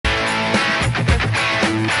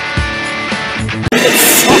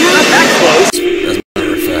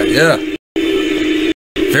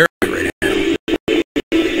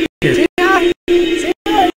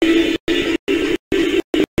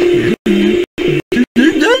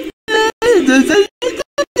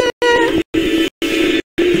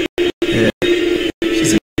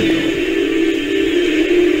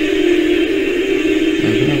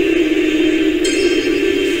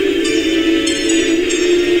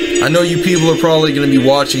I know you people are probably going to be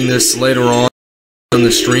watching this later on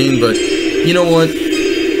the stream, but you know what?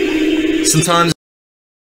 Sometimes...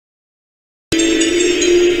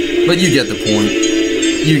 But you get the point.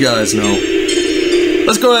 You guys know.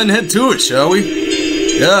 Let's go ahead and head to it, shall we?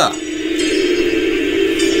 Yeah.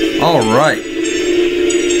 Alright.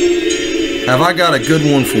 Have I got a good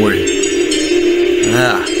one for you?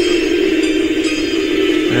 Yeah.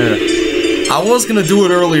 I was gonna do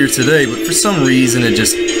it earlier today, but for some reason it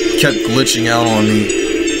just kept glitching out on me.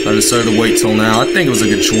 I decided to wait till now. I think it was a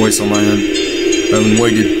good choice on my end. I haven't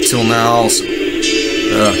waited till now also.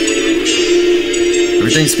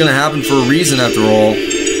 Everything's gonna happen for a reason after all.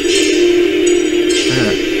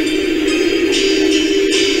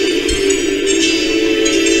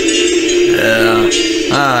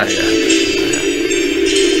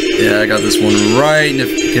 Yeah, I got this one right in the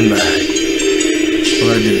fucking bag.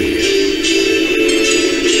 What I do here?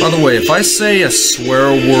 By the way, if I say a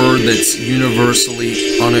swear word that's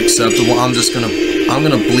universally unacceptable, I'm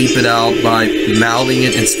gonna bleep it out by mouthing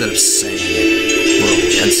it instead of saying it. Well,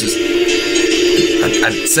 it's just,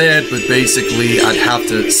 I'd say it, but basically I'd have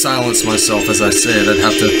to silence myself as I say it. I'd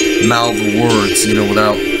have to mouth the words, you know,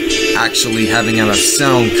 without actually having a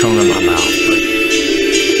sound come in my mouth. But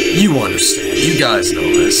you understand. You guys know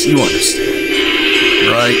this. You understand.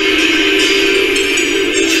 Right?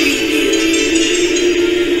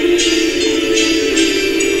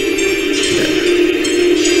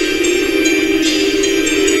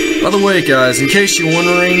 By the way, guys, in case you're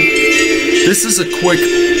wondering, this is a quick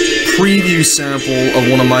preview sample of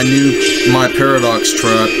one of my paradox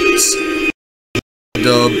tracks,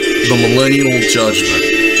 dubbed The Millennial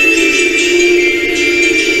Judgment.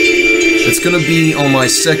 It's gonna be on my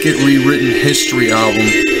second rewritten history album.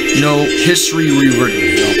 You know, history rewritten,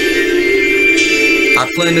 you know. I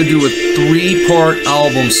plan to do a 3-part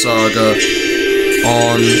album saga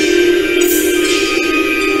on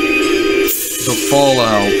the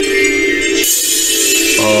fallout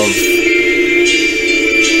of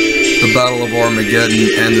the Battle of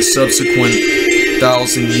Armageddon and the subsequent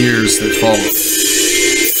 1,000 years that followed.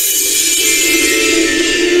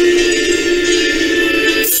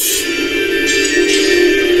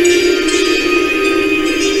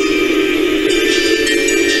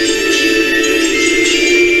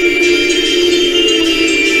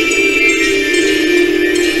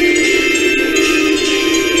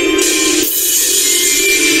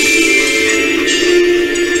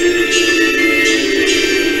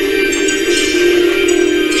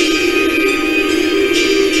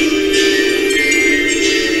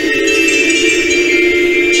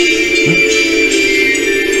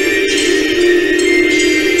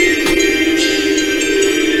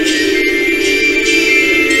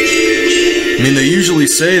 I mean, they usually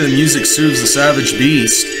say the music soothes the savage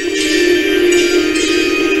beast.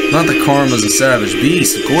 Not that Karma's a savage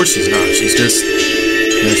beast, of course she's not. She's just,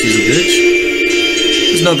 you know, she's a bitch.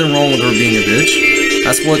 There's nothing wrong with her being a bitch.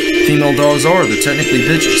 That's what female dogs are, they're technically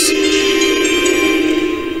bitches.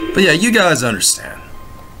 But yeah, you guys understand.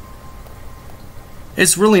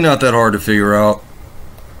 It's really not that hard to figure out.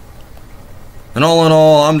 And all in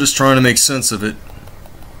all, I'm just trying to make sense of it.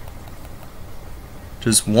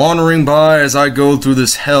 Just wandering by as I go through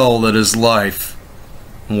this hell that is life,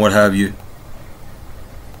 and what have you.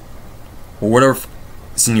 Or whatever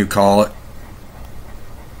you call it.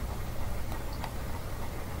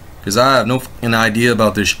 Because I have no fucking idea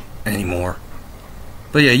about this anymore.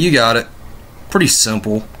 But yeah, you got it. Pretty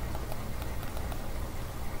simple.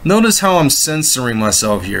 Notice how I'm censoring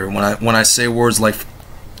myself here when I say words like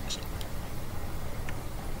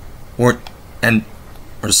or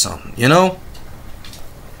something, you know?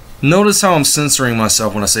 Notice how I'm censoring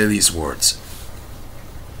myself when I say these words.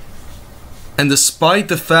 And despite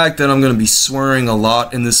the fact that I'm going to be swearing a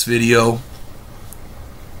lot in this video,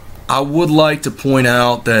 I would like to point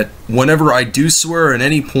out that whenever I do swear at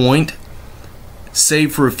any point,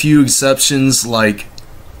 save for a few exceptions like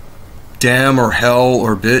damn or hell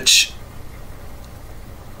or bitch,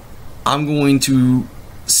 I'm going to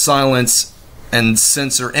silence and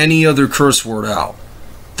censor any other curse word out.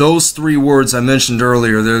 Those 3 words I mentioned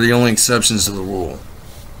earlier, they're the only exceptions to the rule.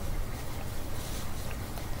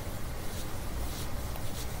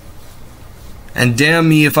 And damn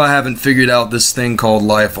me if I haven't figured out this thing called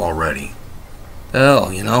life already.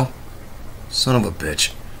 Hell, you know? Son of a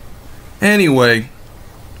bitch. Anyway,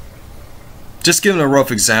 just giving a rough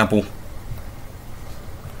example.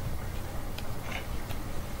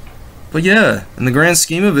 But yeah, in the grand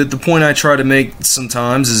scheme of it, the point I try to make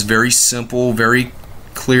sometimes is very simple, very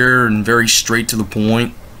clear, and very straight to the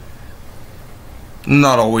point. I'm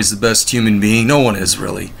not always the best human being. No one is,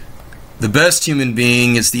 really. The best human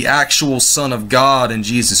being is the actual Son of God in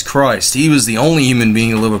Jesus Christ. He was the only human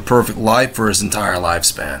being to live a perfect life for his entire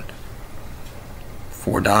lifespan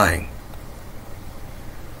before dying.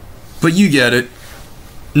 But you get it.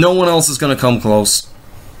 No one else is going to come close.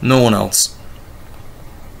 No one else.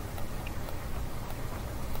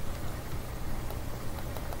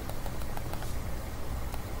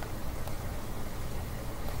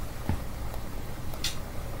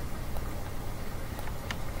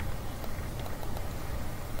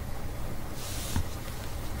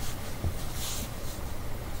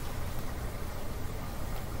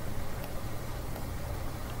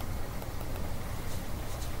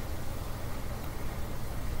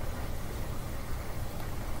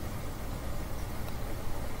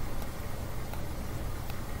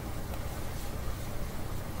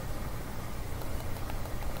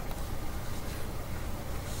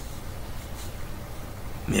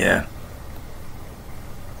 Yeah.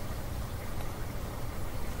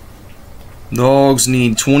 Dogs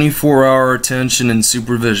need 24-hour attention and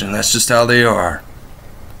supervision. That's just how they are.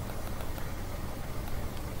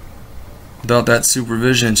 Without that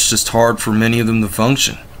supervision, it's just hard for many of them to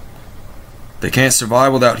function. They can't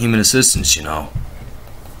survive without human assistance, you know.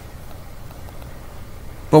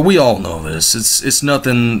 But we all know this. It's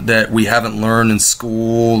nothing that we haven't learned in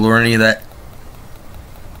school or any of that.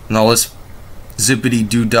 And all this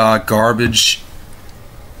zippity-doo-dah garbage,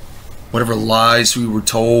 whatever lies we were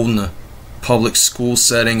told in the public school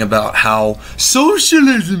setting about how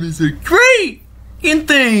socialism is a great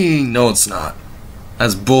thing. No, it's not.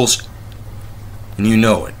 That's bullshit. And you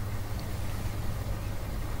know it.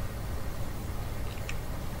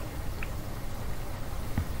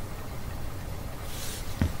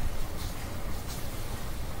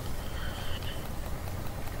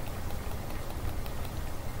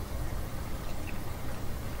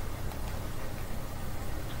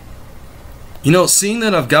 You know, seeing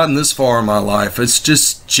that I've gotten this far in my life, it's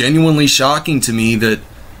just genuinely shocking to me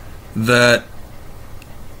that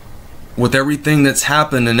with everything that's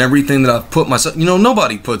happened and everything that I've put myself, you know,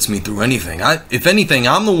 nobody puts me through anything. If anything,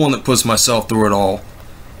 I'm the one that puts myself through it all,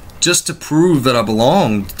 just to prove that I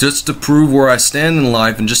belong, just to prove where I stand in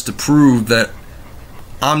life, and just to prove that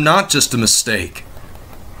I'm not just a mistake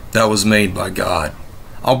that was made by God,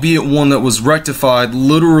 albeit one that was rectified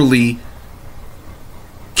literally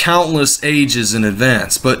countless ages in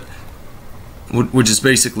advance, but which is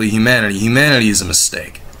basically humanity. Humanity is a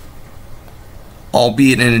mistake,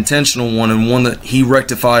 albeit an intentional one, and one that he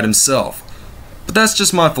rectified himself. But that's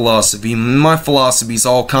just my philosophy. My philosophy's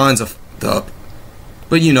all kinds of f***ed up,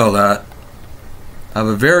 but you know that. I have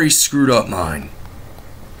a very screwed up mind.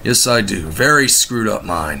 Yes, I do. Very screwed up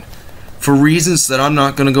mind. For reasons that I'm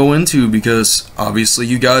not going to go into, because obviously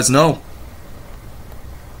you guys know.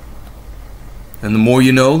 And the more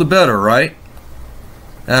you know, the better, right?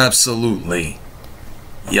 Absolutely.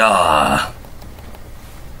 Yeah.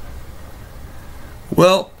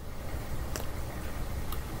 Well,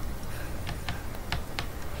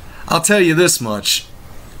 I'll tell you this much.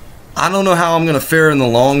 I don't know how I'm going to fare in the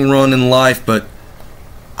long run in life, but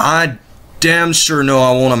I damn sure know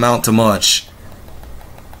I won't amount to much.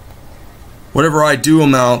 Whatever I do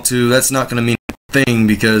amount to, that's not going to mean a thing,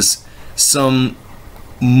 because some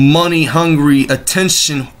money-hungry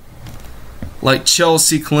attention like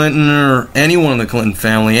Chelsea Clinton or anyone in the Clinton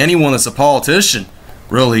family, anyone that's a politician,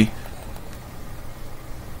 really,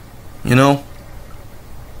 you know,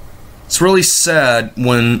 it's really sad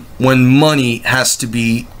when money has to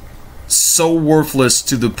be so worthless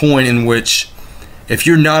to the point in which if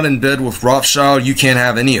you're not in bed with Rothschild, you can't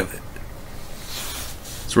have any of it.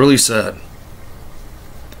 It's really sad.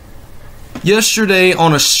 Yesterday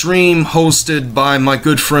on a stream hosted by my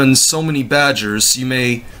good friend So Many Badgers, you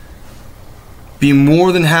may be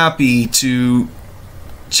more than happy to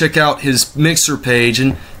check out his Mixer page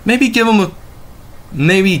and maybe give him a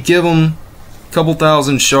couple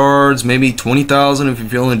thousand shards, maybe 20,000 if you're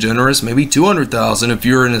feeling generous, maybe 200,000 if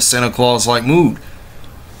you're in a Santa Claus like mood.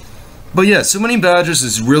 But yeah, So Many Badgers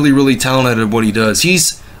is really talented at what he does.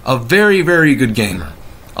 He's a very good gamer.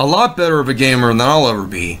 A lot better of a gamer than I'll ever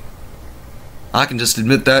be. I can just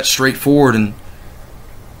admit that straightforward and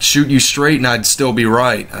shoot you straight and I'd still be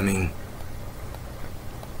right. I mean,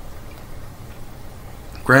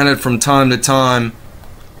 granted, from time to time,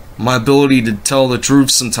 my ability to tell the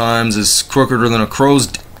truth sometimes is crookeder than a crow's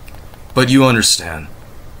dick, but you understand.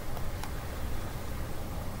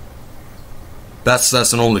 That's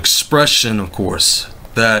an old expression, of course,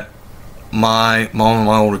 that my mom and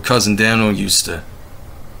my older cousin Daniel used to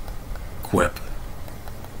quip.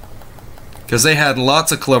 Because they had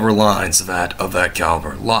lots of clever lines of that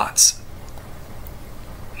caliber. Lots.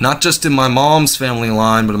 Not just in my mom's family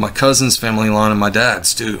line, but in my cousin's family line and my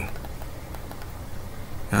dad's too.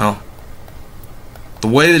 You know, the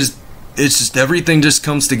way that it's just everything just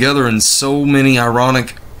comes together in so many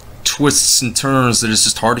ironic twists and turns that it's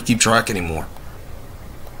just hard to keep track anymore.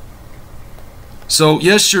 So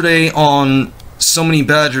yesterday on So Many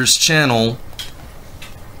Badgers channel,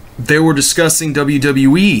 they were discussing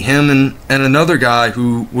WWE, him and another guy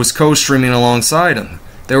who was co-streaming alongside him.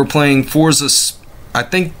 They were playing Forza, I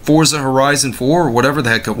think Forza Horizon 4 or whatever the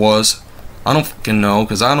heck it was. I don't fucking know,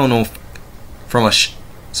 because I don't know from a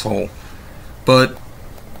soul. But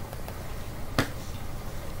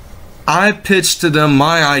I pitched to them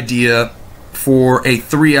my idea for a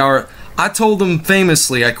 3-hour... I told them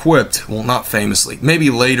famously, I quipped, well, not famously,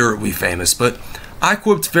 maybe later it'll be famous, but I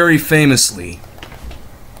quipped very famously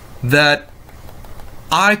that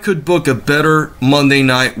I could book a better Monday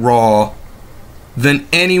Night Raw than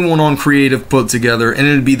anyone on Creative put together, and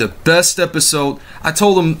it'd be the best episode. I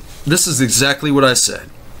told them, this is exactly what I said.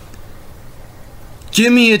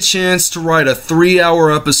 Give me a chance to write a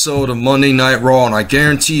 3-hour episode of Monday Night Raw, and I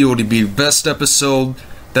guarantee you it'll be the best episode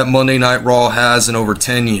that Monday Night Raw has in over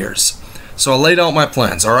 10 years. So I laid out my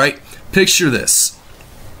plans, alright? Picture this.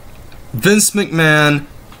 Vince McMahon,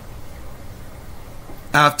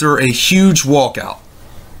 after a huge walkout,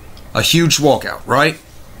 right?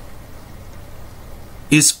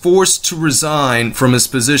 Is forced to resign from his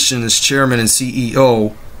position as chairman and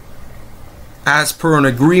CEO as per an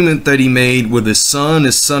agreement that he made with his son,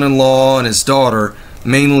 his son-in-law, and his daughter,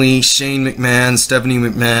 mainly Shane McMahon, Stephanie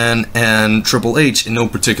McMahon, and Triple H in no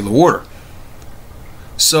particular order.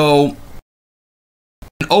 So,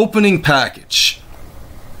 an opening package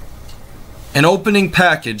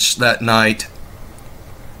that night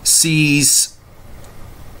sees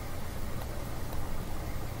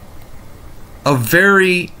a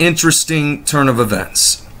very interesting turn of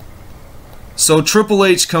events. So Triple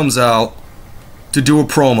H comes out to do a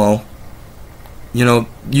promo, you know,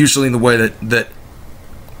 usually in the way that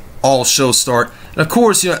all shows start. And of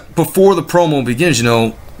course, you know, before the promo begins, you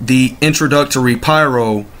know, the introductory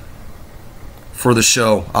pyro for the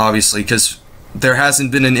show, obviously, because there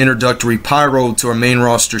hasn't been an introductory pyro to our main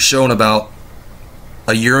roster show in about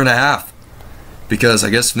a year and a half, because I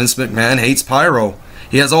guess Vince McMahon hates pyro.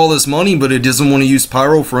 He has all this money, but he doesn't want to use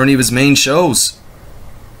pyro for any of his main shows.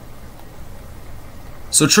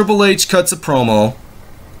 So Triple H cuts a promo,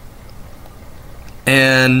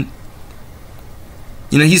 and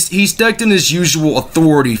you know, he's decked in his usual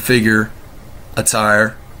authority figure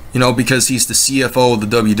attire, you know, because he's the CFO of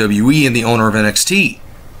the WWE and the owner of NXT.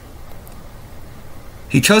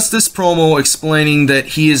 He cuts this promo explaining that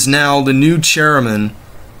he is now the new chairman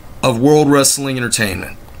of World Wrestling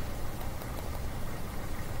Entertainment.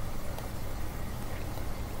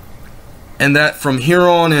 And that from here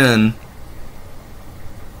on in,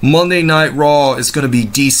 Monday Night Raw is going to be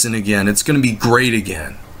decent again. It's going to be great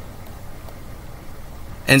again.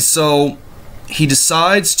 And so he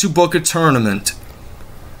decides to book a tournament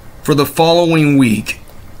for the following week,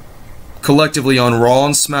 collectively on Raw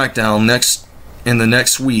and SmackDown in the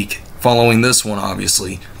next week, following this one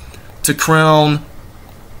obviously, to crown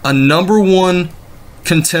a #1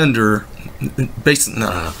 contender,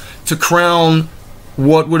 to crown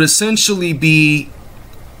what would essentially be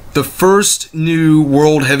the first new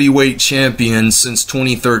World Heavyweight Champion since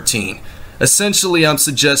 2013. Essentially, I'm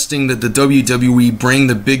suggesting that the WWE bring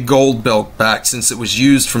the big gold belt back, since it was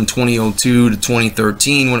used from 2002 to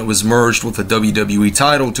 2013 when it was merged with the WWE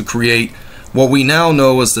title to create what we now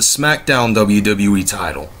know as the SmackDown WWE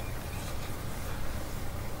title.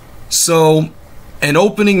 So, an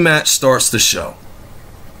opening match starts the show.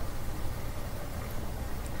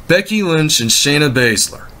 Becky Lynch and Shayna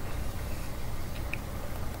Baszler.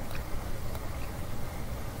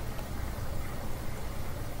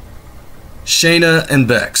 Shayna and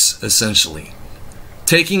Bex, essentially,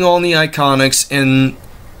 taking on the Iconics in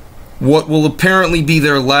what will apparently be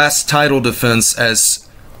their last title defense as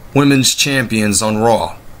women's champions on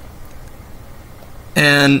Raw.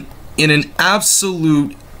 And in an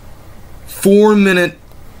absolute 4-minute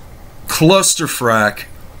clusterfuck,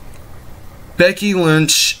 Becky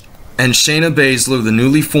Lynch and Shayna Baszler, the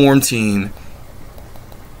newly formed team,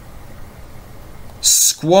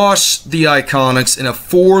 squash the Iconics in a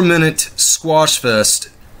 4-minute squash fest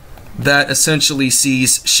that essentially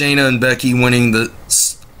sees Shayna and Becky winning the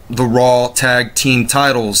Raw Tag Team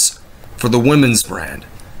titles for the women's brand,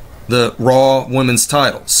 the Raw Women's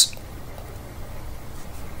titles.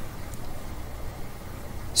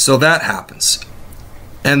 So that happens.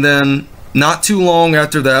 And then not too long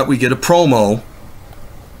after that, we get a promo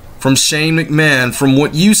from Shane McMahon from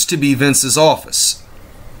what used to be Vince's office.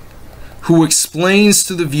 who explains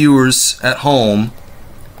to the viewers at home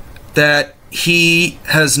that he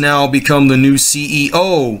has now become the new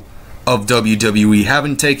CEO of WWE,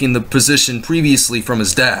 having taken the position previously from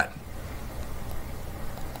his dad,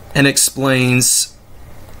 and explains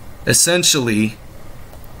essentially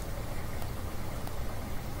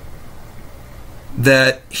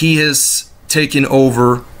that he has taken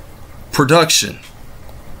over production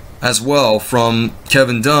as well from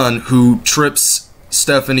Kevin Dunn, who trips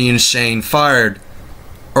Stephanie and Shane fired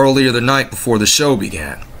earlier the night before the show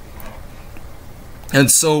began.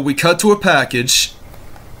 And so we cut to a package.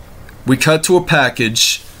 We cut to a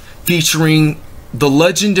package featuring the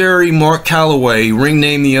legendary Mark Calloway, ring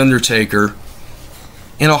name The Undertaker,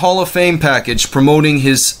 in a Hall of Fame package promoting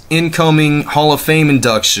his incoming Hall of Fame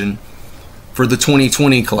induction for the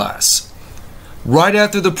 2020 class. Right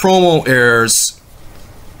after the promo airs,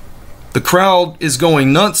 the crowd is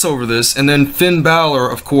going nuts over this, and then Finn Balor,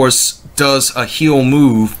 of course, does a heel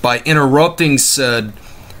move by interrupting said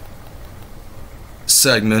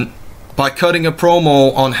segment by cutting a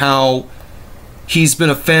promo on how he's been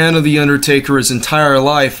a fan of The Undertaker his entire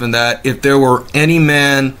life, and that if there were any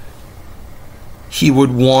man he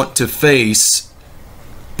would want to face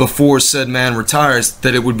before said man retires,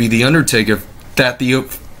 that it would be The Undertaker. That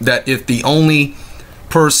if the only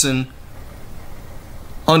person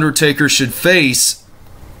Undertaker should face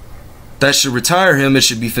that should retire him, it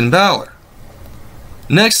should be Finn Balor.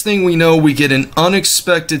 Next thing we know, we get an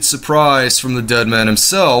unexpected surprise from the dead man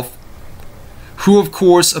himself, who of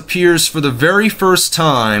course appears for the very first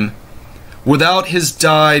time without his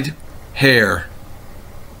dyed hair,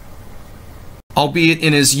 albeit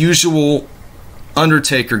in his usual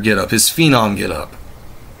Undertaker getup, his Phenom getup.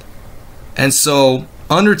 And so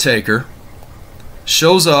Undertaker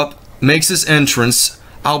shows up, makes his entrance,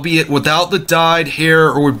 albeit without the dyed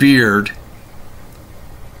hair or beard,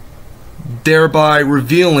 thereby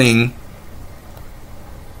revealing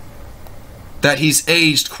that he's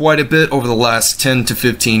aged quite a bit over the last 10 to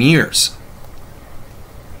 15 years.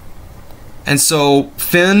 And so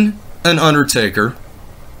Finn and Undertaker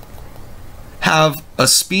have a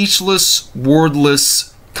speechless,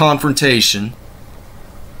 wordless confrontation,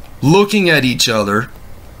 looking at each other.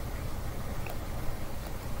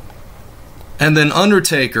 And then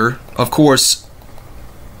Undertaker, of course,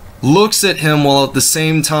 looks at him while at the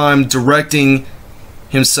same time directing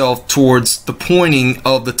himself towards the pointing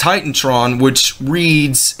of the Titantron, which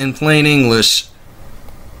reads in plain English,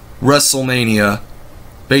 WrestleMania,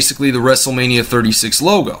 basically the WrestleMania 36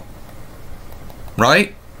 logo.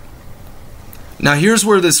 Right? Now here's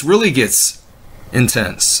where this really gets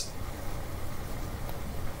intense.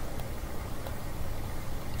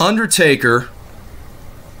 Undertaker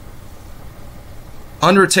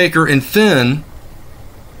and Finn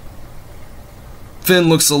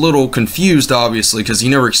looks a little confused, obviously, because he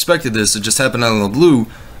never expected this. It just happened out of the blue.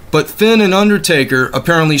 But Finn and Undertaker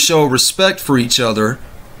apparently show respect for each other,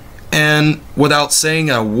 and without saying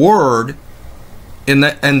a word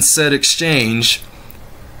in said exchange,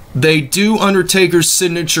 they do Undertaker's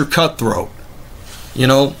signature cutthroat. You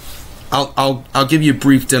know, I'll give you a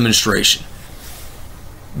brief demonstration.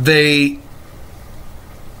 They,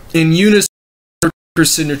 in unison,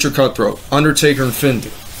 Undertaker's signature cutthroat. Undertaker and Finn do.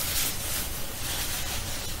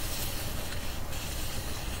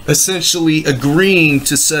 Essentially agreeing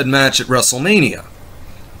to said match at WrestleMania.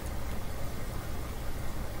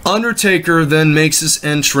 Undertaker then makes his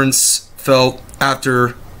entrance felt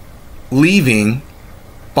after leaving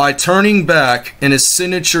by turning back in his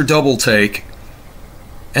signature double take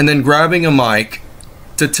and then grabbing a mic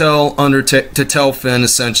to tell Finn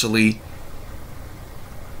essentially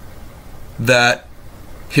that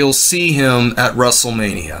he'll see him at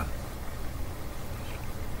WrestleMania.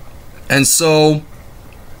 And so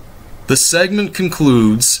the segment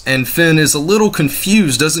concludes, and Finn is a little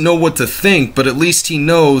confused, doesn't know what to think, but at least he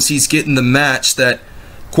knows he's getting the match that,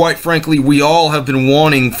 quite frankly, we all have been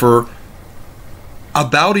wanting for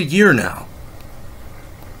about a year now.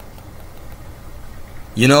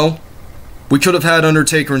 You know, we could have had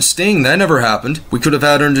Undertaker and Sting, that never happened. We could have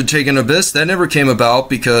had Undertaker and Abyss, that never came about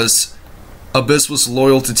because Abyss was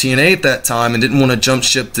loyal to TNA at that time and didn't want to jump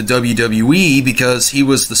ship to WWE because he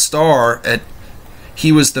was the star at,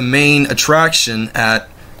 he was the main attraction at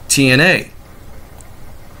TNA.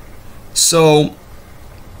 So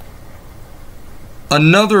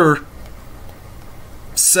another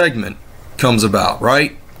segment comes about,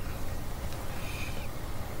 right?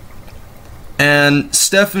 And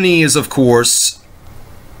Stephanie is, of course,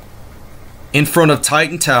 in front of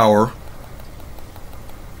Titan Tower,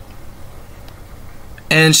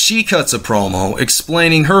 and she cuts a promo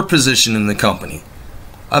explaining her position in the company.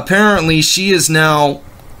 Apparently, she is now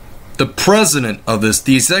the president of this,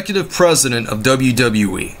 the executive president of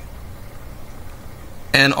WWE,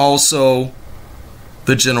 and also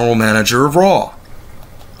the general manager of Raw.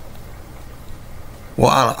 Well,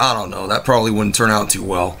 I don't know. That probably wouldn't turn out too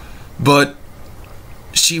well. But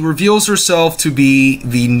she reveals herself to be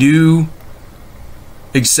the new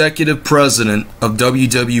executive president of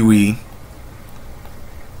WWE,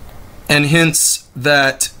 and hints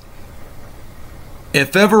that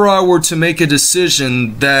if ever I were to make a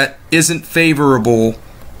decision that isn't favorable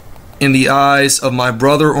in the eyes of my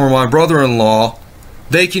brother or my brother-in-law,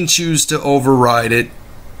 they can choose to override it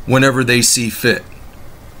whenever they see fit.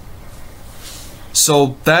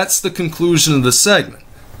 So that's the conclusion of the segment.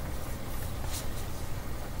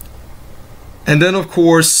 And then, of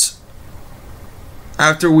course,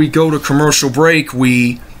 after we go to commercial break,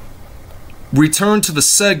 we return to the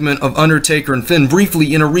segment of Undertaker and Finn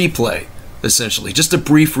briefly in a replay, essentially. Just a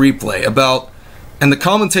brief replay about, and the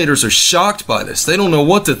commentators are shocked by this. They don't know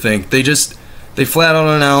what to think. They flat out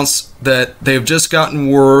announce that they've just gotten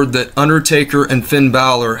word that Undertaker and Finn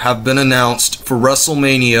Balor have been announced for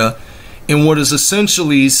WrestleMania in what is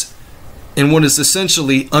essentially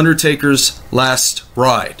Undertaker's last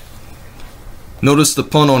ride. Notice the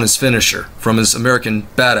pun on his finisher from his American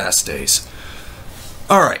Badass days.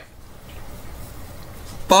 Alright.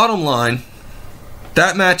 Bottom line,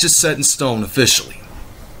 that match is set in stone officially.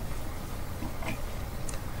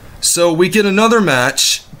 So we get another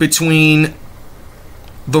match between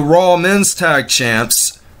the Raw Men's Tag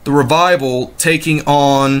Champs, the Revival, taking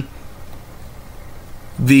on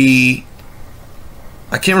the...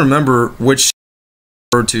 I can't remember which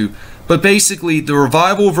referred to, but basically the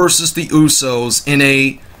Revival versus the Usos in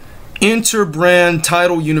a inter-brand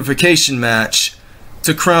title unification match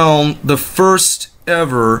to crown the first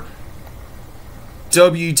ever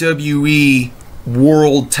WWE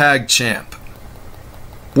World Tag Champ.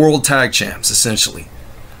 World Tag Champs, essentially.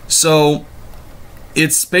 So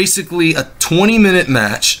it's basically a 20-minute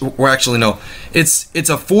match, or actually no, it's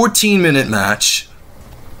a 14-minute match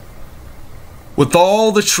with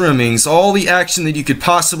all the trimmings, all the action that you could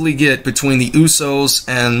possibly get between the Usos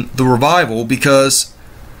and the Revival, because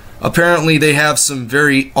apparently they have some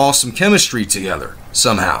very awesome chemistry together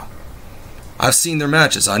somehow. I've seen their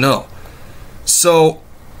matches, I know. So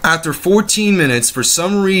after 14 minutes, for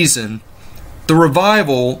some reason, the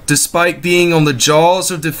Revival, despite being on the jaws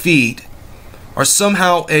of defeat, are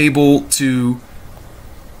somehow able to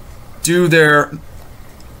do their,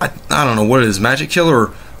 I don't know what it is, magic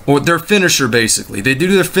killer, or their finisher, basically. They do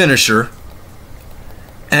their finisher,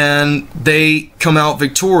 and they come out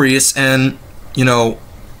victorious, and, you know,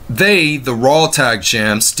 they, the Raw Tag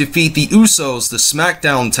Champs, defeat the Usos, the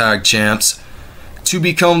SmackDown Tag Champs, to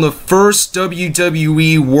become the first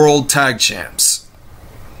WWE World Tag Champs.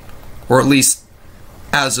 Or at least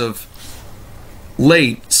as of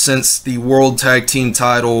late, since the World Tag Team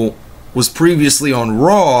title was previously on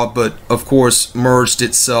Raw, but of course merged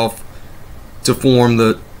itself to form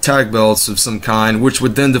the tag belts of some kind, which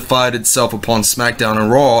would then divide itself upon SmackDown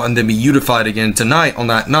and Raw, and then be unified again tonight on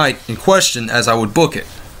that night in question as I would book it.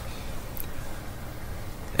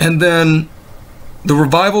 And then the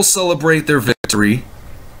Revival celebrate their victory,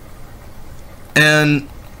 and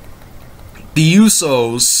the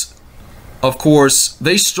Usos, of course,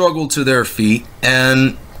 they struggle to their feet,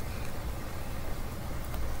 and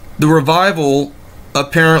the Revival,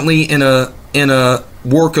 apparently in a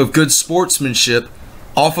work of good sportsmanship,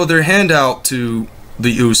 offer their hand out to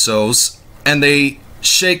the Usos, and they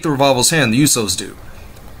shake the Revival's hand. The Usos do.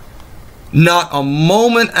 Not a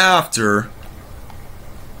moment after,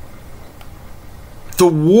 the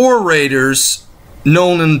War Raiders,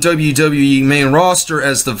 known in WWE main roster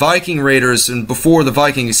as the Viking Raiders and before the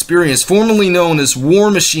Viking Experience, formerly known as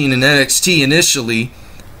War Machine in NXT initially,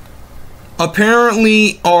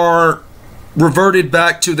 apparently are reverted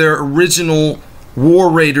back to their original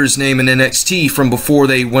War Raiders name in NXT from before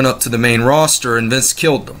they went up to the main roster, and Vince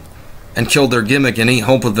killed them and killed their gimmick in any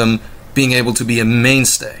hope of them being able to be a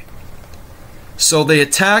mainstay. So they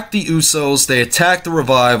attack the Usos, they attack the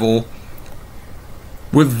Revival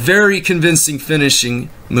with very convincing finishing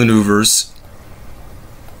maneuvers,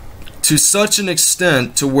 to such an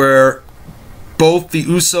extent to where both the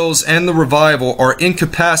Usos and the Revival are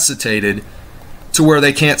incapacitated to where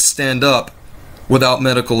they can't stand up without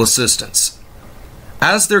medical assistance.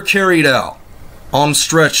 As they're carried out on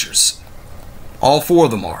stretchers, all four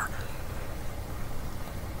of them are,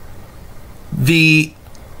 the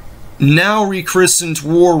now rechristened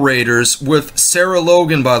War Raiders, with Sarah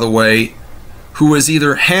Logan, by the way, who is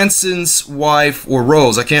either Hansen's wife or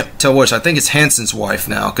Rose. I can't tell which. I think it's Hansen's wife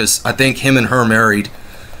now, because I think him and her married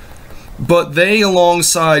But they,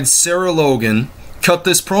 alongside Sarah Logan, cut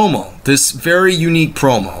this promo, this very unique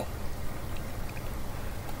promo.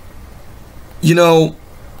 You know,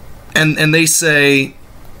 and they say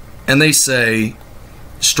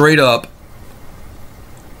straight up,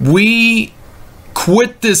 we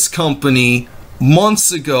quit this company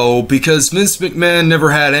months ago because Vince McMahon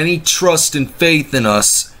never had any trust and faith in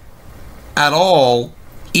us at all,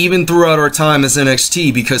 even throughout our time as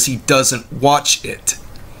NXT, because he doesn't watch it.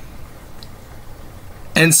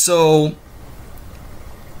 And so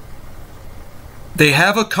they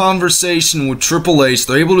have a conversation with Triple H.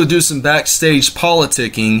 They're able to do some backstage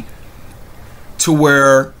politicking to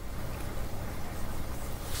where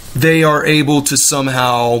they are able to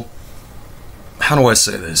somehow, how do I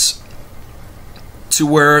say this? To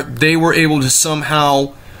where they were able to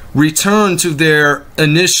somehow return to their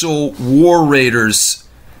initial War Raiders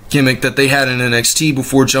gimmick that they had in NXT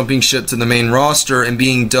before jumping ship to the main roster and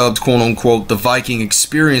being dubbed, quote-unquote, the Viking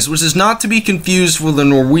Experience, which is not to be confused with the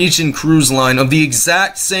Norwegian cruise line of the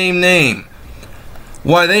exact same name.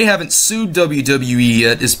 Why they haven't sued WWE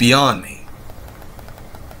yet is beyond me.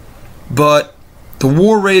 But the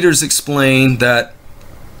War Raiders explained that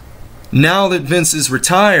now that Vince is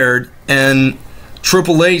retired and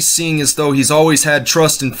Triple H, seeing as though he's always had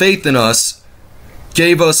trust and faith in us,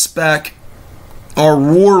 gave us back our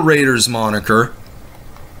War Raiders moniker,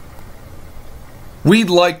 we'd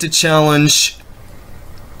like to challenge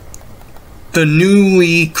the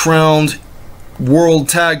newly crowned World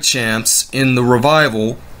Tag Champs in the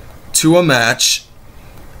Revival to a match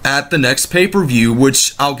at the next pay-per-view,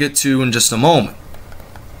 which I'll get to in just a moment.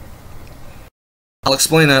 I'll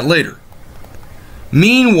explain that later.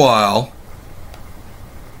 Meanwhile,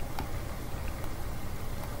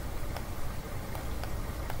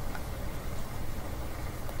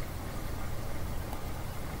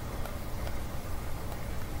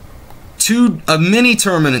 a mini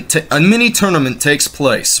tournament takes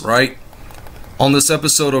place, right, on this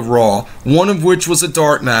episode of Raw, one of which was a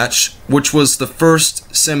dark match, which was the first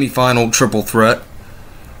semifinal triple threat,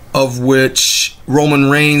 of which Roman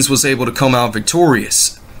Reigns was able to come out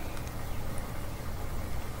victorious.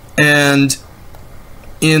 And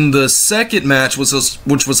in the second match, which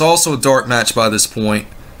was also a dark match by this point,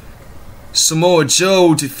 Samoa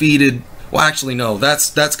Joe defeated, well, actually no,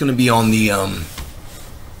 that's going to be on the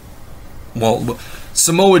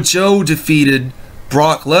Samoa Joe defeated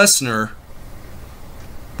Brock Lesnar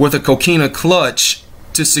with a coquina clutch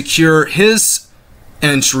to secure his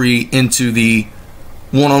entry into the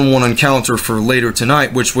one-on-one encounter for later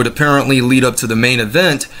tonight, which would apparently lead up to the main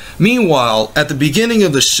event. Meanwhile, at the beginning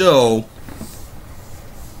of the show,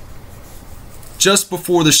 just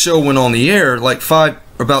before the show went on the air, like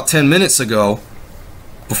about 10 minutes ago,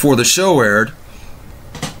 before the show aired,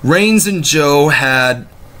 Reigns and Joe had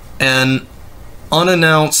an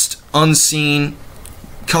unannounced, unseen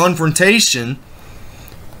confrontation,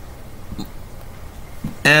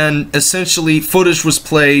 and essentially footage was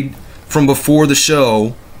played from before the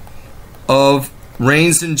show of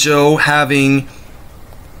Reigns and Joe having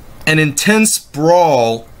an intense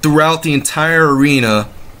brawl throughout the entire arena,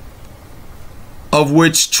 of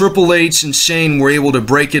which Triple H and Shane were able to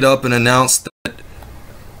break it up and announce that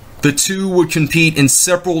the two would compete in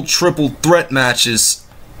several triple threat matches,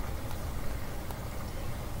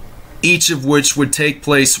 each of which would take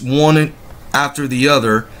place one after the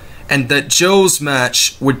other, and that Joe's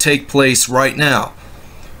match would take place right now.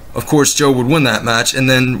 Of course, Joe would win that match, and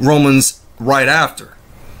then Roman's right after.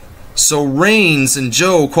 So Reigns and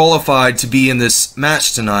Joe qualified to be in this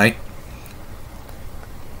match tonight.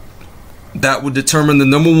 That would determine the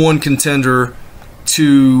 #1 contender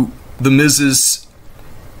to the Miz's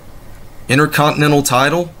Intercontinental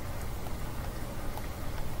title.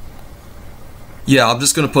 Yeah, I'm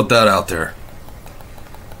just going to put that out there.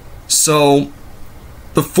 So,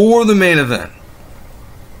 before the main event,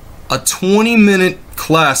 a 20-minute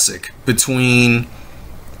classic between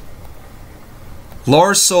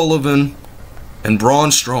Lars Sullivan and Braun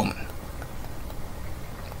Strowman.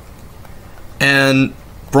 And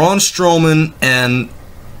Braun Strowman and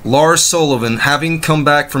Lars Sullivan, having come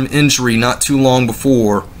back from injury not too long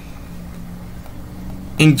before,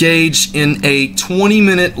 engaged in a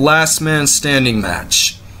 20-minute last man standing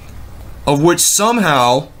match, of which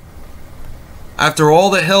somehow, after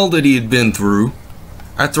all the hell that he had been through,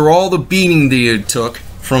 after all the beating that he had took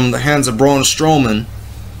from the hands of Braun Strowman,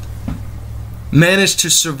 managed to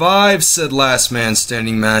survive said last man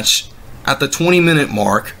standing match at the 20-minute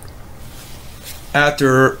mark,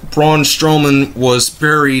 after Braun Strowman was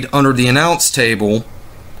buried under the announce table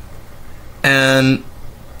and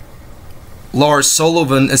Lars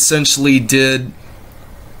Sullivan essentially did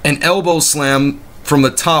an elbow slam from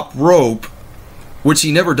the top rope, which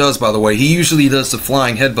he never does, by the way. He usually does the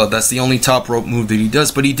flying headbutt. That's the only top rope move that he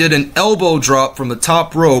does. But he did an elbow drop from the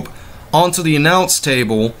top rope onto the announce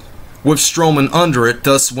table with Strowman under it,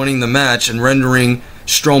 thus winning the match and rendering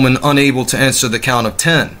Strowman unable to answer the count of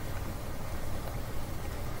 10.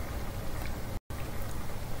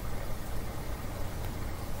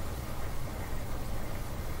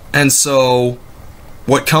 And so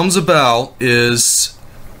what comes about is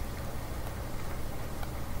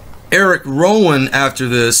Eric Rowan, after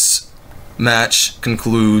this match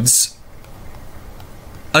concludes,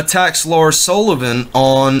 attacks Lars Sullivan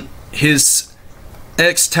on his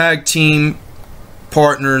ex-tag team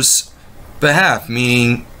partner's behalf,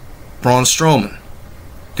 meaning Braun Strowman,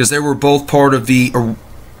 because they were both part of the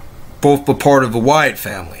Wyatt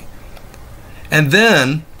family. And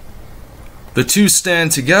then the two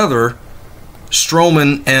stand together,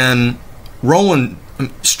 Strowman and Rowan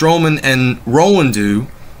do.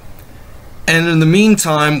 And in the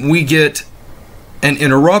meantime, we get an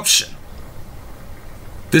interruption.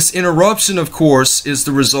 This interruption, of course, is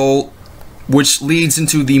the result which leads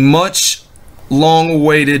into the much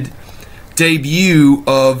long-awaited debut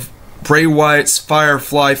of Bray Wyatt's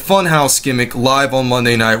Firefly Funhouse gimmick live on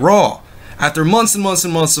Monday Night Raw, after months and months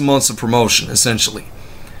and months and months of promotion, essentially.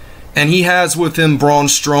 And he has with him Braun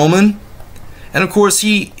Strowman, and of course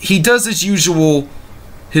he does his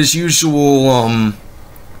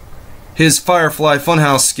Firefly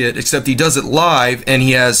Funhouse skit, except he does it live, and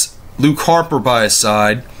he has Luke Harper by his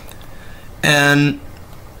side, and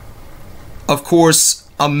of course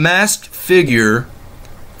a masked figure,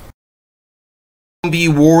 zombie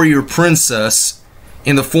warrior princess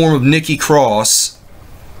in the form of Nikki Cross,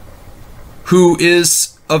 who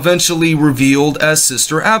is eventually revealed as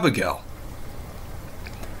Sister Abigail.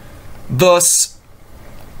 Thus,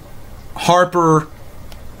 Harper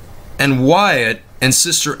and Wyatt and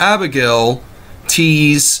Sister Abigail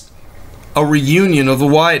tease a reunion of the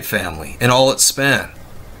Wyatt family in all its span.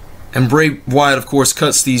 And Bray Wyatt, of course,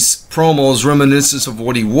 cuts these promos reminiscent of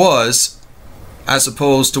what he was, as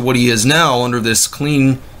opposed to what he is now under this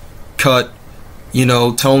clean-cut,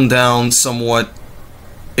 toned down, somewhat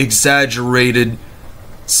exaggerated,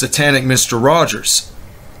 satanic Mr. Rogers.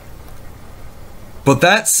 But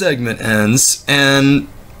that segment ends, and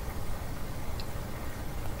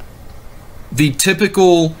the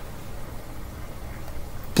typical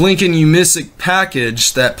blink and you miss it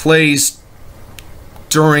package that plays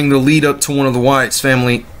during the lead up to one of the Wyatt's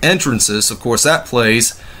family entrances, of course, that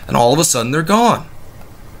plays, and all of a sudden they're gone.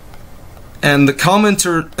 And the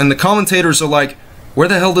commentators are like, where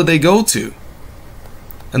the hell did they go to?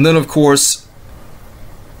 And then, of course,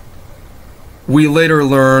 we later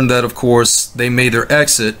learn that, of course, they made their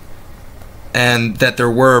exit and that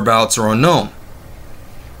their whereabouts are unknown.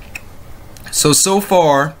 So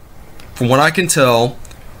far, from what I can tell,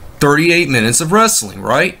 38 minutes of wrestling,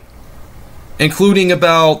 right? Including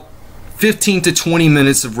about 15 to 20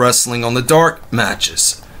 minutes of wrestling on the dark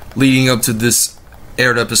matches leading up to this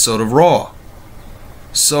aired episode of Raw.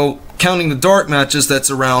 So, counting the dark matches,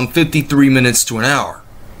 that's around 53 minutes to an hour.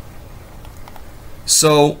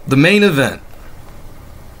 So, the main event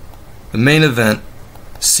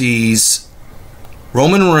sees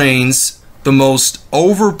Roman Reigns, the most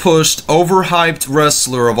overpushed, overhyped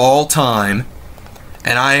wrestler of all time,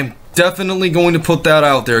 and I'm definitely going to put that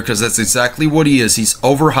out there because that's exactly what he is. He's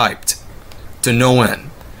overhyped to no end,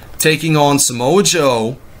 taking on Samoa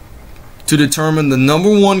Joe to determine the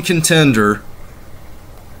 #1 contender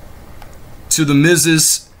to the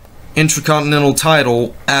Miz's Intercontinental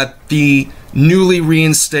title at the newly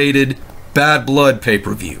reinstated Bad Blood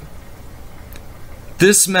pay-per-view.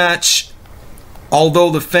 This match, although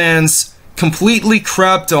the fans completely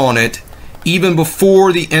crapped on it even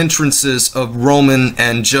before the entrances of Roman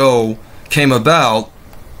and Joe came about,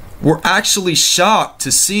 were actually shocked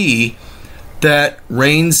to see that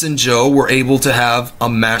Reigns and Joe were able to have a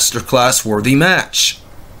masterclass worthy match.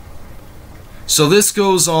 So this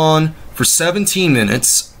goes on for 17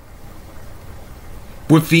 minutes,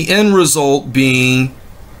 with the end result being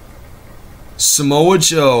Samoa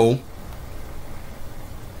Joe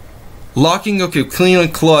locking a Coquina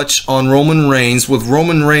clutch on Roman Reigns, with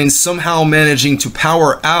Roman Reigns somehow managing to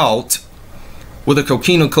power out with a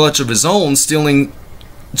Coquina clutch of his own, stealing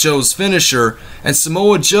Joe's finisher, and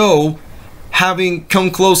Samoa Joe, having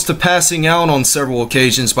come close to passing out on several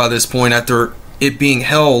occasions by this point after it being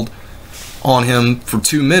held on him for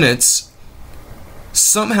 2 minutes,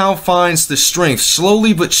 somehow finds the strength,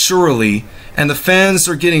 slowly but surely, and the fans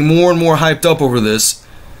are getting more and more hyped up over this.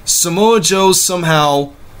 Samoa Joe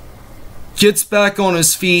somehow gets back on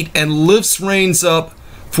his feet and lifts Reigns up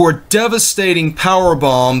for a devastating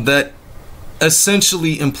powerbomb that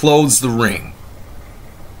essentially implodes the ring.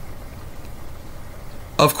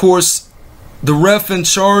 Of course, the ref in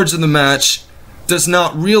charge of the match does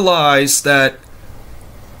not realize that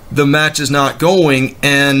the match is not going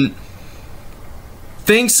and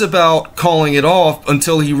thinks about calling it off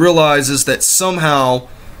until he realizes that somehow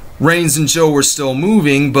Reigns and Joe are still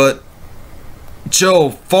moving, but Joe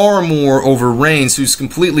far more over Reigns, who's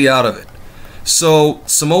completely out of it. So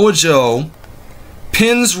Samoa Joe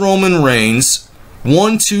pins Roman Reigns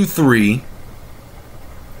 1, 2, 3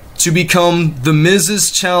 to become the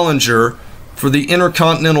Miz's challenger for the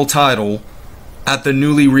Intercontinental title at the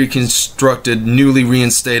newly reconstructed, newly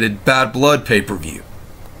reinstated Bad Blood pay-per-view.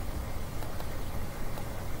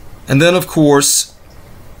 And then, of course,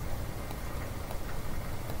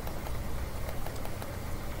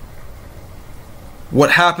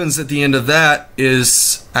 what happens at the end of that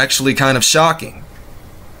is actually kind of shocking.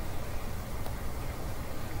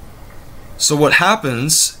 So what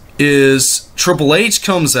happens is Triple H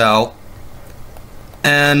comes out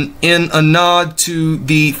and, in a nod to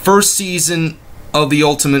the first season of The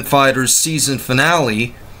Ultimate Fighter's season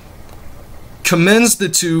finale, commends the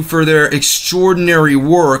two for their extraordinary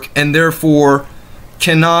work and therefore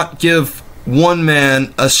cannot give one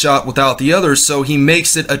man a shot without the other, so he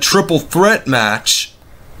makes it a triple threat match,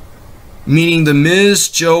 meaning The Miz,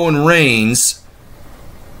 Joe, and Reigns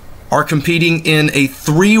are competing in a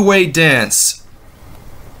three-way dance,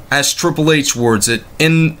 as Triple H words it,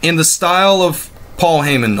 in the style of Paul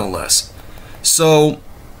Heyman, no less. So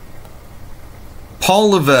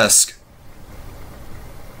Paul Levesque,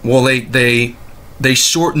 well, they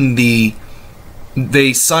shorten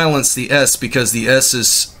they silence the S because the S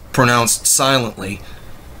is pronounced silently,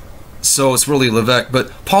 so it's really Levesque.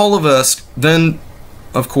 But Paul Levesque then,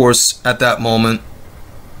 of course, at that moment,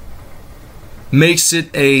 makes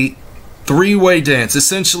it a three-way dance,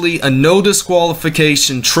 essentially a no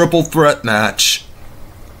disqualification triple threat match,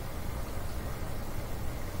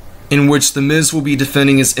 in which The Miz will be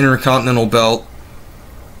defending his Intercontinental belt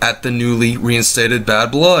at the newly reinstated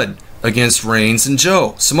Bad Blood against Reigns and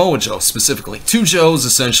Joe, Samoa Joe specifically. Two Joes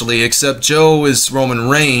essentially, except Joe is Roman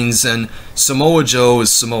Reigns and Samoa Joe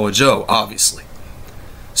is Samoa Joe, obviously.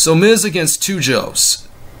 So Miz against two Joes.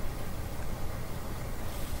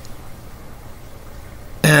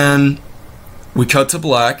 And we cut to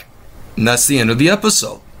black, and that's the end of the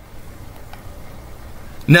episode.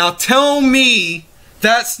 Now tell me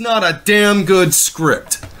that's not a damn good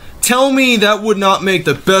script. Tell me that would not make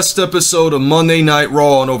the best episode of Monday Night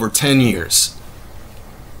Raw in over 10 years.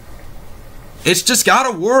 It's just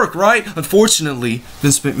gotta work, right? Unfortunately,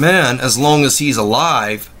 Vince McMahon, as long as he's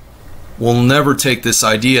alive, will never take this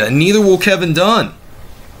idea, and neither will Kevin Dunn.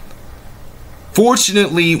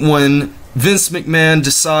 Fortunately, when Vince McMahon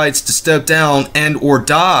decides to step down and or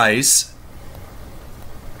dies,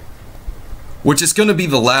 which is going to be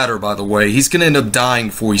the latter, by the way, he's going to end up dying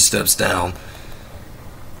before he steps down.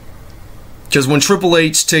 Because when Triple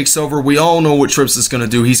H takes over, we all know what Trips is going to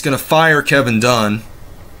do. He's going to fire Kevin Dunn.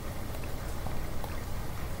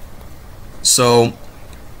 So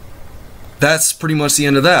that's pretty much the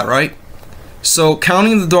end of that, right? So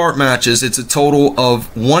counting the dark matches, it's a total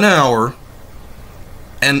of 1 hour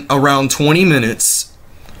and around 20 minutes.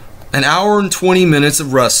 An hour and 20 minutes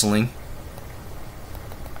of wrestling.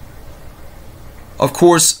 Of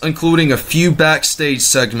course, including a few backstage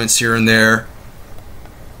segments here and there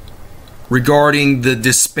regarding the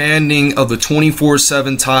disbanding of the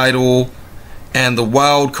 24/7 title and the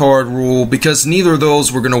wild card rule, because neither of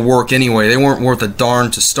those were going to work anyway. They weren't worth a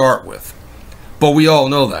darn to start with. But we all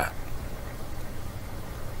know that.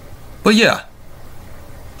 But yeah,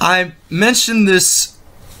 I mentioned this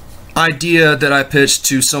idea that I pitched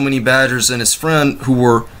to So Many Badgers and his friend who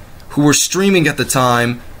were streaming at the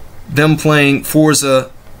time, them playing Forza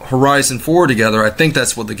Horizon 4 together. I think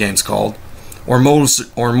that's what the game's called. Or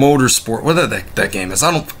Motorsport, whatever that game is.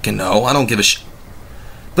 I don't fucking know. I don't give a shit.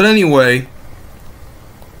 But anyway,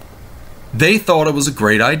 they thought it was a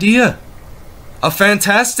great idea. A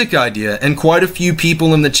fantastic idea. And quite a few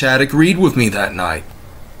people in the chat agreed with me that night.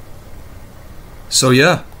 So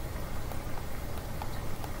yeah.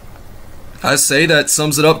 I say that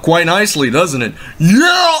sums it up quite nicely, doesn't it?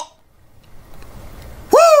 Yeah!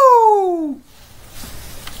 Woo!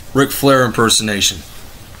 Ric Flair impersonation.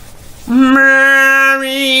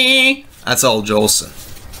 Mary! That's all Jolson.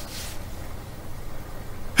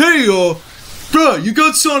 Hey, bro, you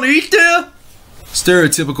got something to eat there?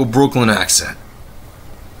 Stereotypical Brooklyn accent.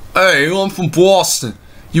 Hey, I'm from Boston.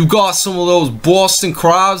 You got some of those Boston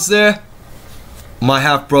crabs there? My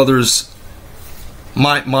half-brother's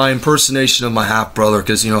my impersonation of my half brother,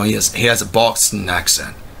 because you know he has a Boston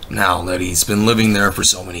accent now that he's been living there for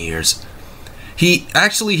so many years. He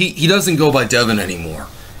doesn't go by Devin anymore.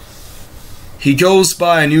 He goes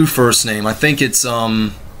by a new first name. I think it's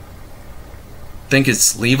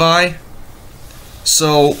Levi.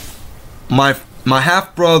 So my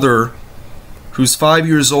half brother, who's 5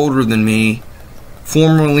 years older than me,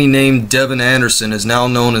 formerly named Devin Anderson, is now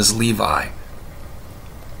known as Levi.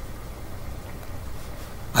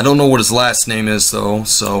 I don't know what his last name is though,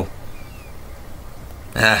 so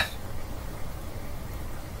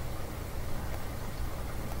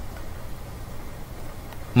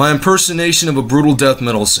my impersonation of a brutal death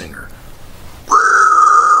metal singer.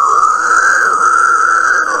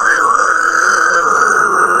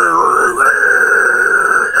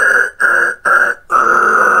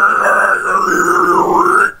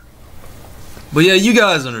 But yeah, you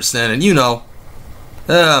guys understand it, you know.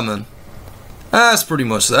 Yeah, man. That's pretty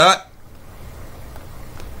much that.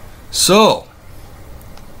 So,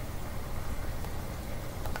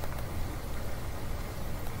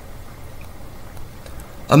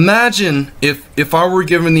 imagine if I were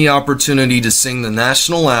given the opportunity to sing the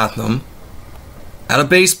national anthem at a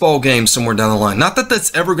baseball game somewhere down the line. Not that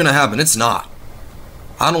that's ever going to happen. It's not.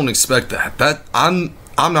 I don't expect that. I'm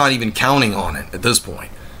not even counting on it at this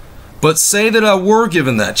point. But say that I were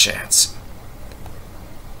given that chance.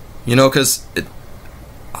 You know, because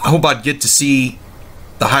I hope I'd get to see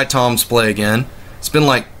the High Toms play again. It's been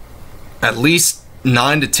like at least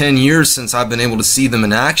 9 to 10 years since I've been able to see them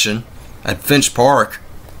in action at Finch Park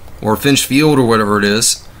or Finch Field or whatever it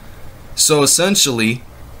is. So essentially,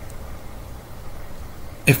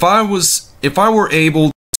 if I were able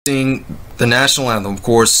to sing the national anthem, of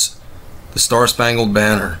course, the Star Spangled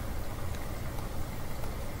Banner,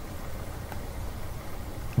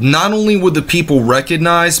 not only would the people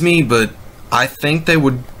recognize me, but I think they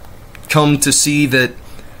would come to see that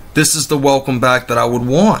this is the welcome back that I would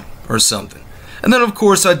want or something. And then of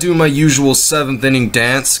course I do my usual 7th inning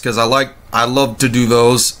dance, because I love to do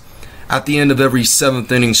those at the end of every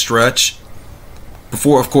 7th inning stretch.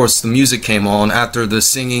 Before of course the music came on, after the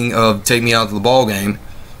singing of Take Me Out to the Ball Game.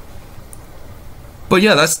 But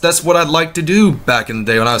yeah, that's what I'd like to do back in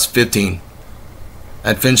the day when I was 15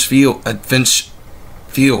 at Finch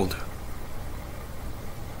Field,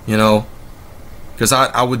 you know, because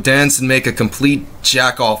I would dance and make a complete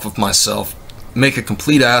jack off of myself, make a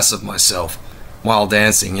complete ass of myself while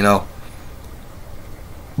dancing, you know.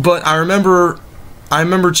 But I remember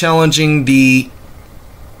challenging the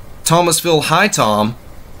Thomasville High Tom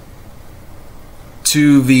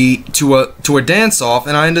to a dance off,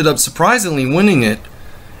 and I ended up surprisingly winning it.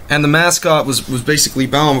 And the mascot was basically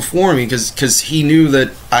bowing before me because he knew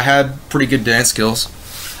that I had pretty good dance skills.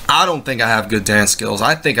 I don't think I have good dance skills.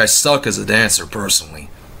 I think I suck as a dancer, personally.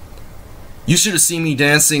 You should have seen me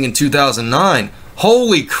dancing in 2009.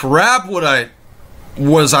 Holy crap,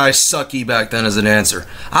 was I sucky back then as a dancer.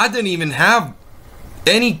 I didn't even have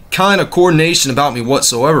any kind of coordination about me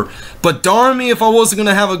whatsoever. But darn me if I wasn't going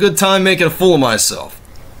to have a good time making a fool of myself.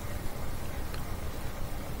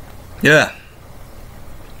 Yeah.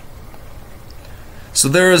 So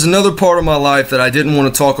there is another part of my life that I didn't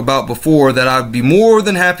want to talk about before that I'd be more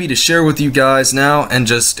than happy to share with you guys now, and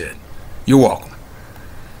just did. You're welcome.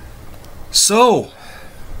 So,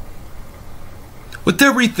 with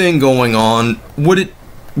everything going on, would it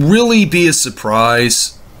really be a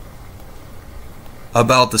surprise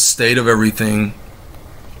about the state of everything?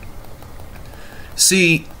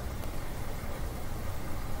 See,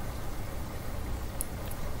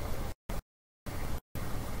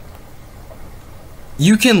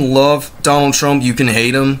 you can love Donald Trump, you can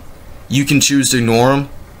hate him, you can choose to ignore him.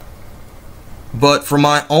 But from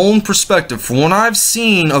my own perspective, from what I've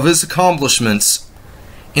seen of his accomplishments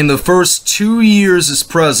in the first 2 years as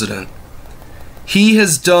president, he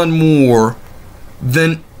has done more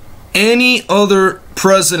than any other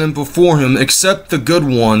president before him, except the good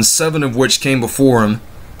ones, 7 of which came before him,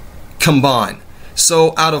 combined.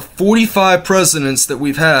 So out of 45 presidents that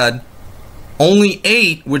we've had, only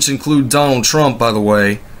 8, which include Donald Trump, by the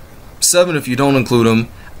way, 7 if you don't include him,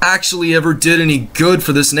 actually ever did any good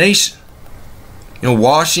for this nation. You know,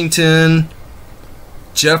 Washington,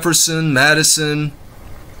 Jefferson, Madison,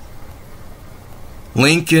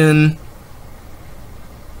 Lincoln,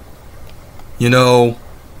 you know,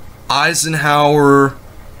 Eisenhower,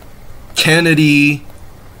 Kennedy,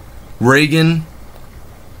 Reagan,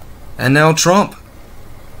 and now Trump.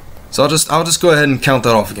 So I'll just go ahead and count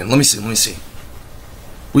that off again. Let me see.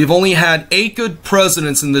 We've only had 8 good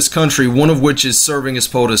presidents in this country, one of which is serving as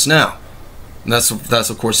POTUS now. And that's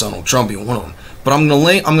of course Donald Trump being one of them. But I'm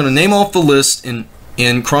gonna name off the list in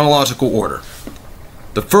in chronological order.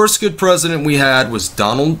 The first good president we had was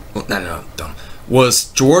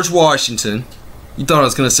was George Washington. You thought I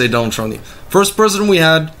was going to say Donald Trump. First president we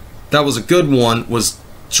had, that was a good one, was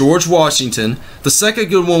George Washington. The second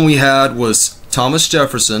good one we had was Thomas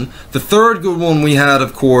Jefferson. The third good one we had,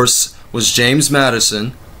 of course, was James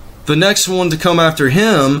Madison. The next one to come after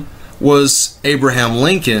him was Abraham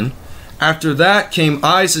Lincoln. After that came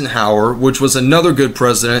Eisenhower, which was another good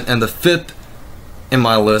president, and the fifth in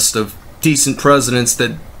my list of decent presidents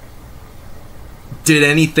that did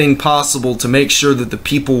anything possible to make sure that the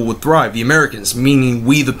people would thrive. The Americans, meaning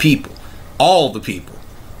we the people. All the people.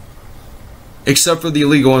 Except for the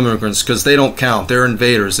illegal immigrants, because they don't count. They're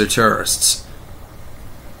invaders. They're terrorists.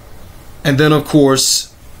 And then, of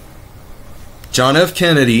course, John F.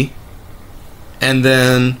 Kennedy, and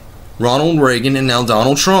then Ronald Reagan, and now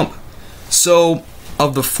Donald Trump. So,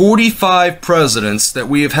 of the 45 presidents that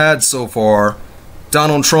we have had so far,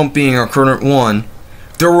 Donald Trump being our current one,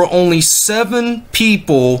 there were only 7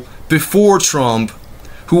 people before Trump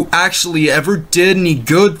who actually ever did any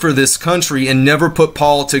good for this country and never put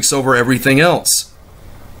politics over everything else.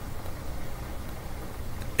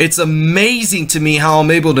 It's amazing to me how I'm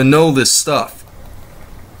able to know this stuff.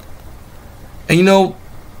 And you know,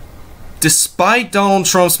 despite Donald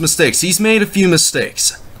Trump's mistakes, he's made a few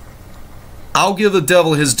mistakes. I'll give the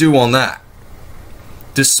devil his due on that.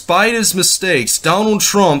 Despite his mistakes, Donald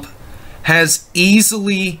Trump has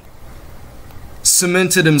easily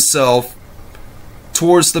cemented himself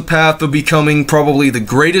towards the path of becoming probably the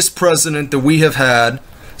greatest president that we have had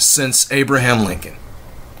since Abraham Lincoln.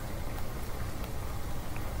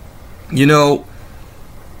 You know,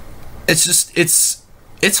 it's just,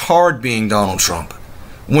 it's hard being Donald Trump.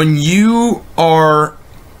 When you are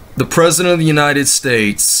the president of the United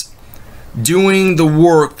States doing the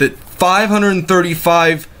work that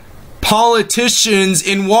 535 politicians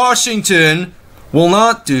in Washington will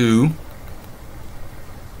not do,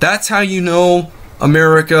 that's how you know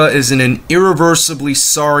America is in an irreversibly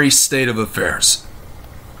sorry state of affairs.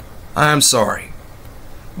 I'm sorry.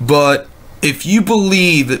 But if you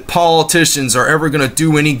believe that politicians are ever going to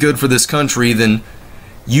do any good for this country, then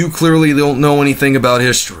you clearly don't know anything about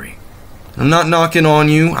history. I'm not knocking on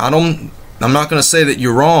you. I'm not going to say that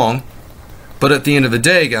you're wrong. But at the end of the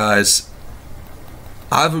day, guys,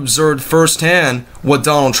 I've observed firsthand what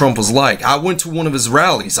Donald Trump was like. I went to one of his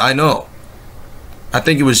rallies, I know. I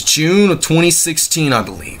think it was June of 2016, I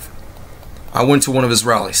believe. I went to one of his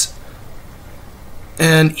rallies.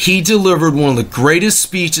 And he delivered one of the greatest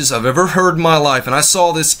speeches I've ever heard in my life. And I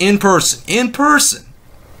saw this in person. In person.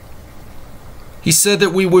 He said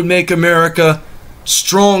that we would make America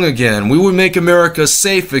strong again. We would make America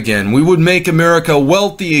safe again. We would make America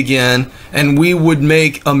wealthy again. And we would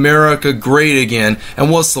make America great again. And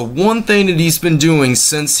what's the one thing that he's been doing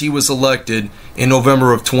since he was elected in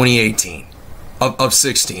November of 2018? Of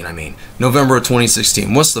 16, I mean. November of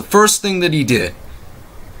 2016. What's the first thing that he did?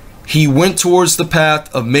 He went towards the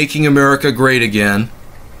path of making America great again.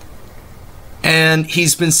 And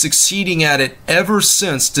he's been succeeding at it ever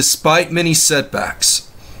since, despite many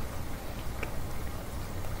setbacks.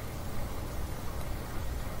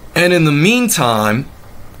 And in the meantime,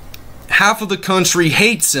 half of the country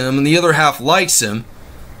hates him and the other half likes him.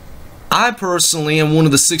 I personally am one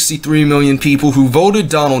of the 63 million people who voted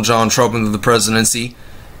Donald John Trump into the presidency,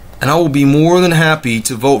 and I will be more than happy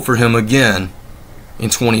to vote for him again in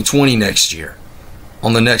 2020 next year,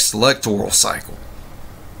 on the next electoral cycle.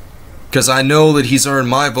 Because I know that he's earned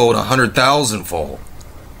my vote 100,000-fold.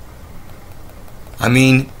 I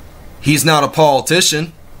mean, he's not a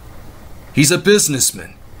politician. He's a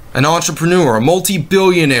businessman, an entrepreneur, a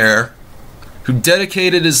multi-billionaire who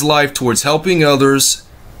dedicated his life towards helping others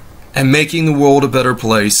and making the world a better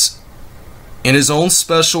place in his own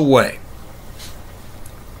special way.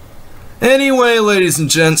 Anyway, ladies and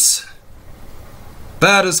gents,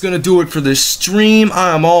 that is going to do it for this stream.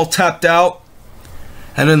 I am all tapped out.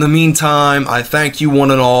 And in the meantime, I thank you one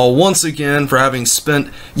and all once again for having spent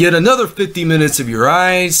yet another 50 minutes of your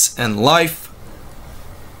eyes and life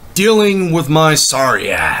dealing with my sorry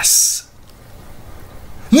ass.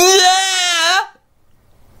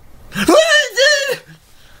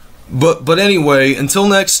 But anyway, until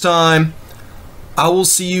next time, I will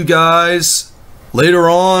see you guys later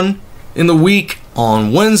on in the week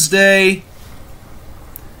on Wednesday.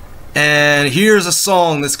 And here's a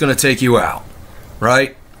song that's going to take you out,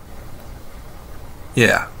 right?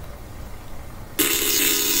 Yeah.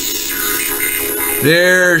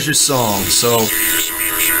 There's your song. So,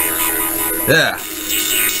 yeah.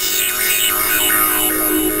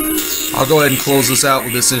 I'll go ahead and close this out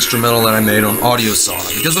with this instrumental that I made on Audio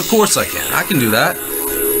Sauna, because of course I can. I can do that.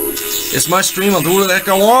 It's my stream, I'll do what the heck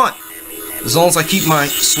I want. As long as I keep my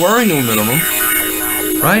swearing to a minimum.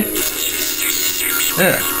 Right?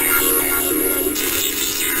 Yeah.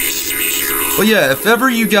 But yeah, if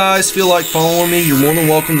ever you guys feel like following me, you're more than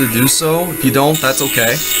welcome to do so. If you don't, that's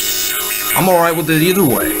okay. I'm alright with it either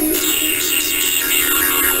way.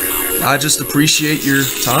 I just appreciate your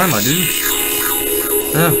time, I do.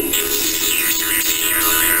 Yeah.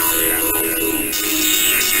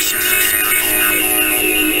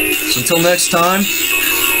 So until next time,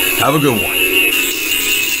 have a good one.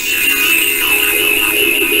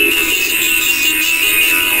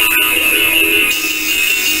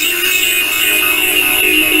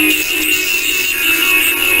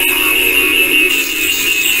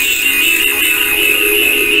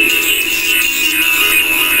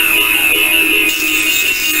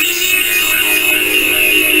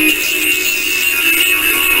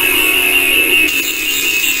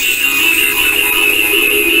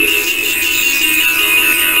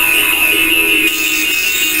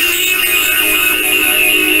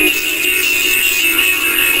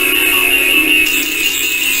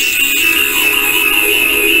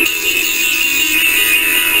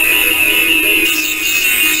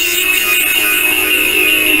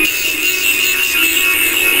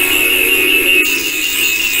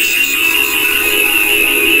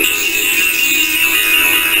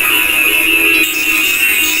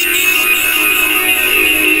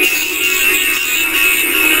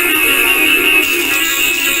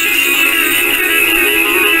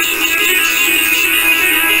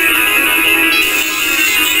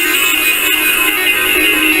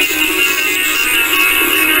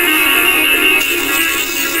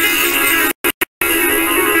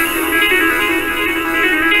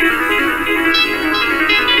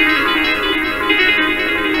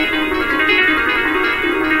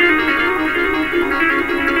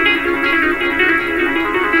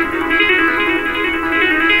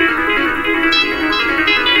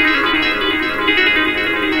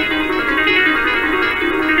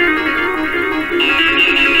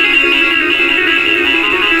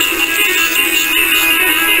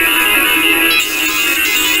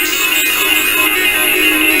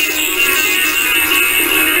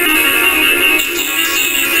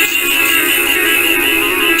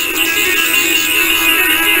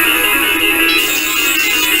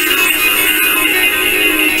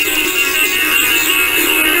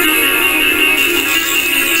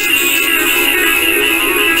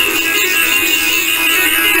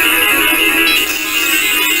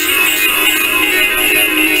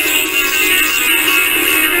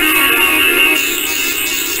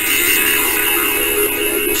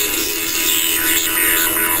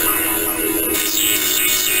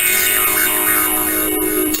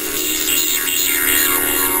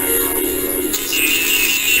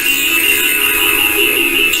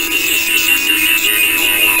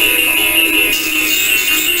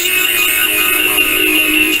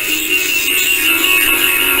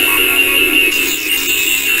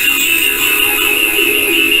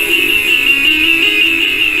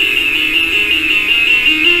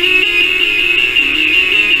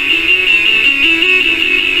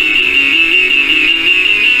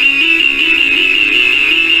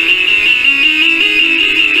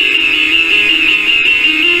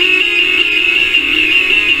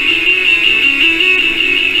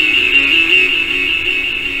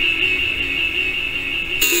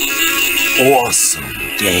 Awesome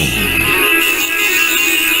game.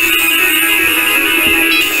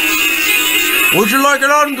 Would you like an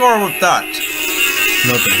encore with that?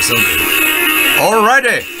 No thanks, okay.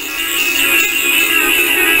 Alrighty.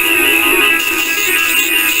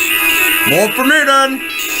 More for me then.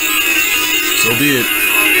 So be it.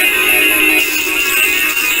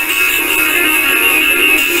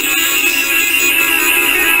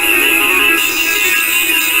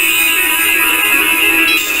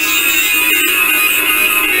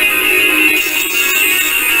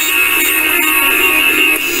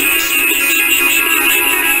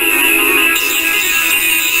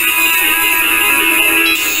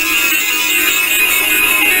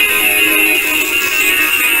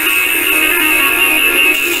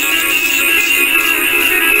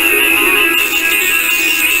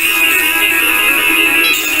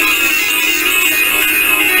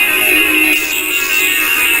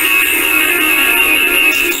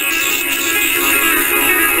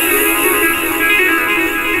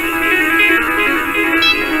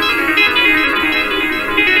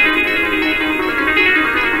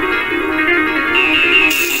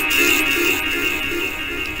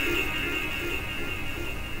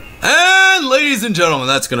 Ladies and gentlemen,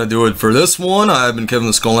 that's going to do it for this one. I've been Kevin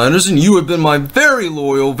the Skull Anderson. You have been my very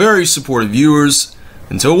loyal, very supportive viewers.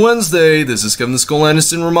 Until Wednesday, this is Kevin the Skull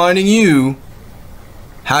Anderson reminding you,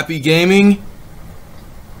 happy gaming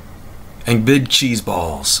and big cheese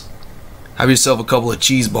balls. Have yourself a couple of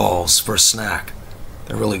cheese balls for a snack.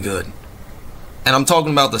 They're really good. And I'm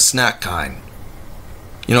talking about the snack kind.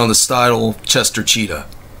 You know, the style Chester Cheetah.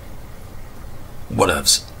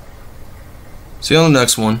 Whatevs. See you on the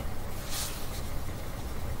next one.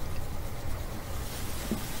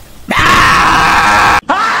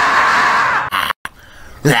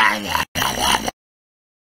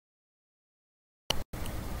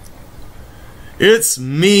 It's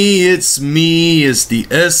me, it's the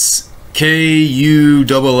SkullMEDIA.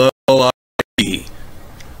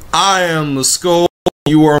 I am the Skull.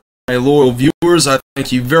 You are my loyal viewers. I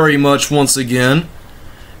thank you very much once again.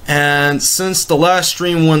 And since the last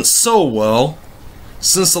stream went so well,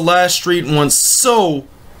 since the last stream went so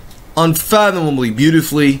unfathomably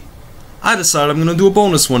beautifully, I decided I'm going to do a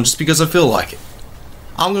bonus one just because I feel like it.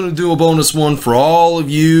 I'm going to do a bonus one for all of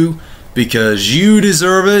you because you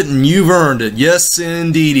deserve it and you've earned it. Yes,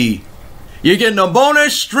 indeedy. You're getting a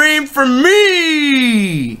bonus stream from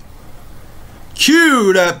me!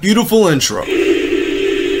 Cue that beautiful intro.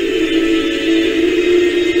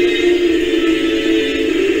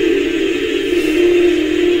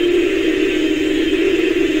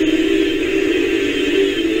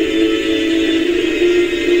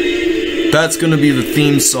 That's going to be the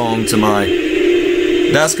theme song to my...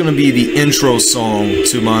 That's going to be the intro song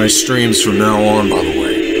to my streams from now on, by the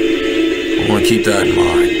way. I want to keep that in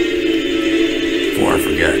mind before I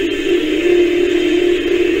forget.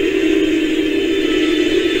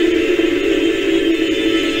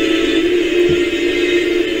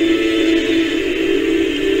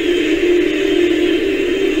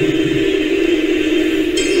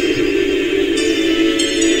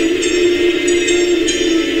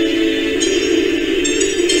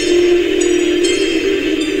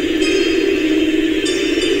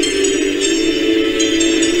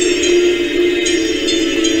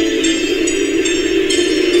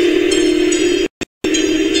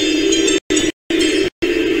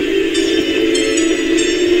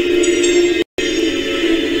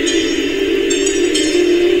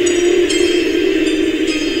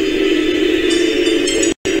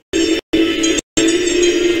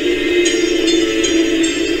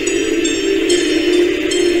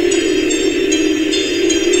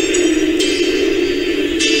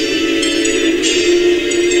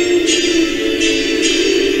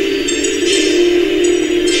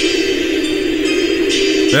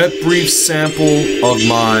 That brief sample of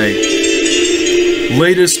my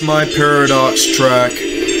latest My Paradox track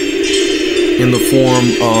in the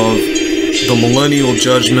form of the Millennial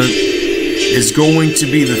Judgment is going to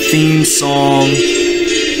be the theme song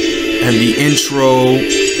and the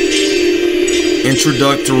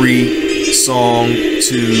introductory song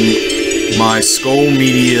to my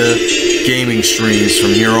SkullMEDIA gaming streams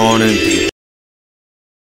from here on in, people.